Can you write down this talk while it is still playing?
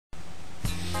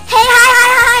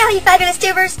you fabulous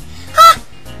tubers.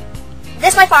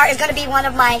 This by far is going to be one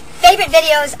of my favorite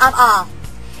videos of all.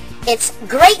 It's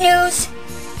great news,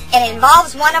 and it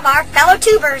involves one of our fellow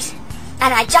tubers,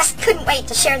 and I just couldn't wait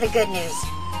to share the good news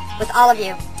with all of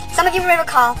you. Some of you may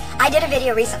recall I did a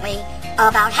video recently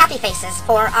about happy faces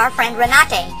for our friend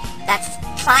Renate. That's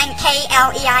Kleinesg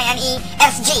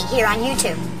here on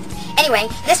YouTube. Anyway,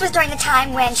 this was during the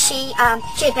time when she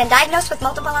had been diagnosed with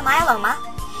multiple myeloma,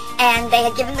 and they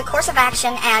had given the course of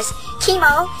action as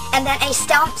chemo and then a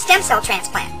stem cell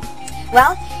transplant.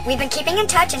 Well, we've been keeping in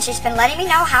touch, and she's been letting me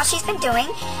know how she's been doing,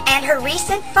 and her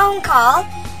recent phone call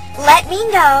let me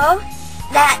know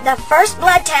that the first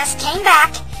blood test came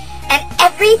back, and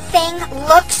everything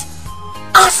looks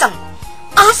awesome.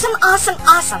 Awesome, awesome,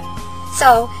 awesome.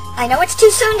 So, I know it's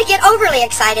too soon to get overly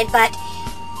excited, but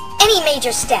any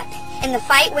major step in the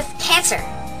fight with cancer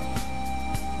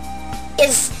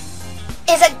is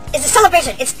a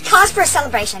celebration. It's cause for a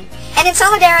celebration. And in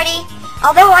solidarity,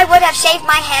 although I would have shaved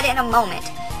my head in a moment,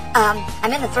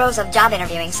 I'm in the throes of job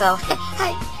interviewing, so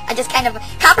I just kind of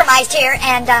compromised here.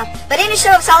 And but in a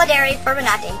show of solidarity for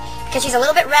Renate, because she's a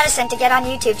little bit reticent to get on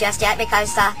YouTube just yet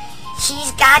because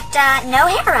she's got no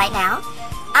hair right now,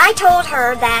 I told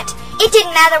her that it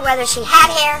didn't matter whether she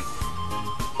had hair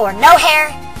or no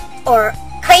hair or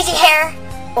crazy hair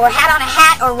or had on a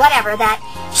hat or whatever, that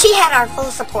she had our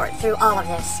full support through all of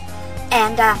this.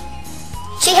 And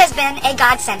she has been a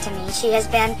godsend to me. She has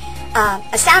been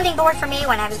a sounding board for me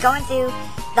when I was going through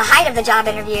the height of the job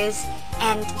interviews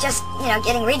and just, you know,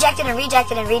 getting rejected and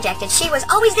rejected and rejected. She was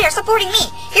always there supporting me.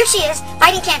 Here she is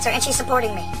fighting cancer, and she's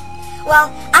supporting me.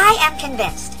 Well, I am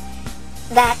convinced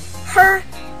that her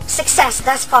success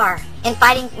thus far in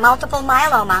fighting multiple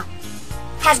myeloma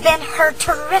has been her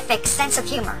terrific sense of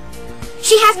humor.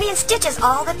 She has me in stitches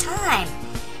all the time.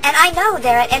 And I know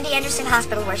there at MD Anderson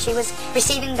Hospital, where she was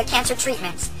receiving the cancer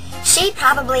treatments, she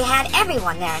probably had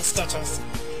everyone there in stitches.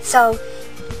 So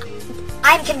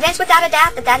I'm convinced without a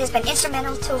doubt that that has been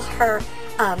instrumental to her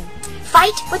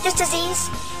fight with this disease,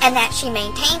 and that she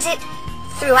maintains it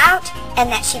throughout,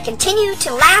 and that she continues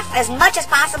to laugh as much as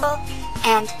possible.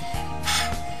 And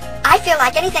I feel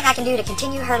like anything I can do to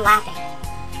continue her laughing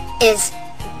is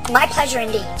my pleasure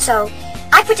indeed. So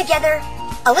I put together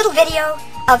a little video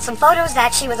of some photos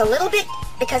that she was a little bit,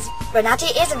 because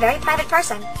Renate is a very private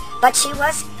person, but she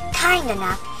was kind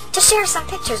enough to share some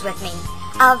pictures with me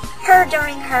of her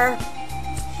during her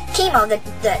chemo,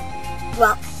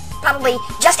 well, probably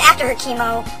just after her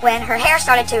chemo, when her hair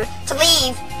started to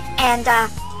leave, and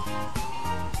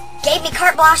gave me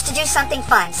carte blanche to do something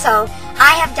fun. So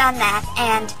I have done that,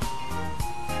 and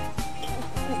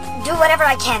do whatever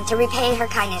I can to repay her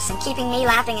kindness and keeping me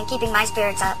laughing and keeping my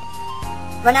spirits up.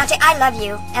 Renate, I love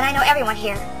you, and I know everyone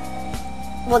here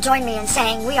will join me in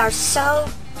saying we are so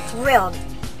thrilled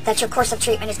that your course of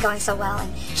treatment is going so well.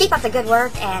 And keep up the good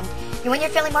work, and when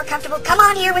you're feeling more comfortable, come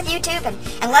on here with YouTube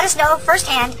and let us know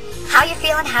firsthand how you're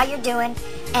feeling, how you're doing.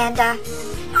 And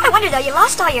I wonder though, you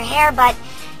lost all your hair, but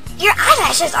your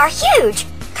eyelashes are huge.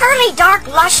 Curly, dark,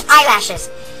 lush eyelashes.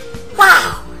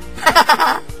 Wow.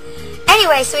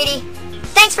 Anyway, sweetie,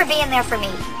 thanks for being there for me.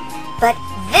 But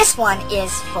this one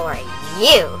is for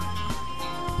you.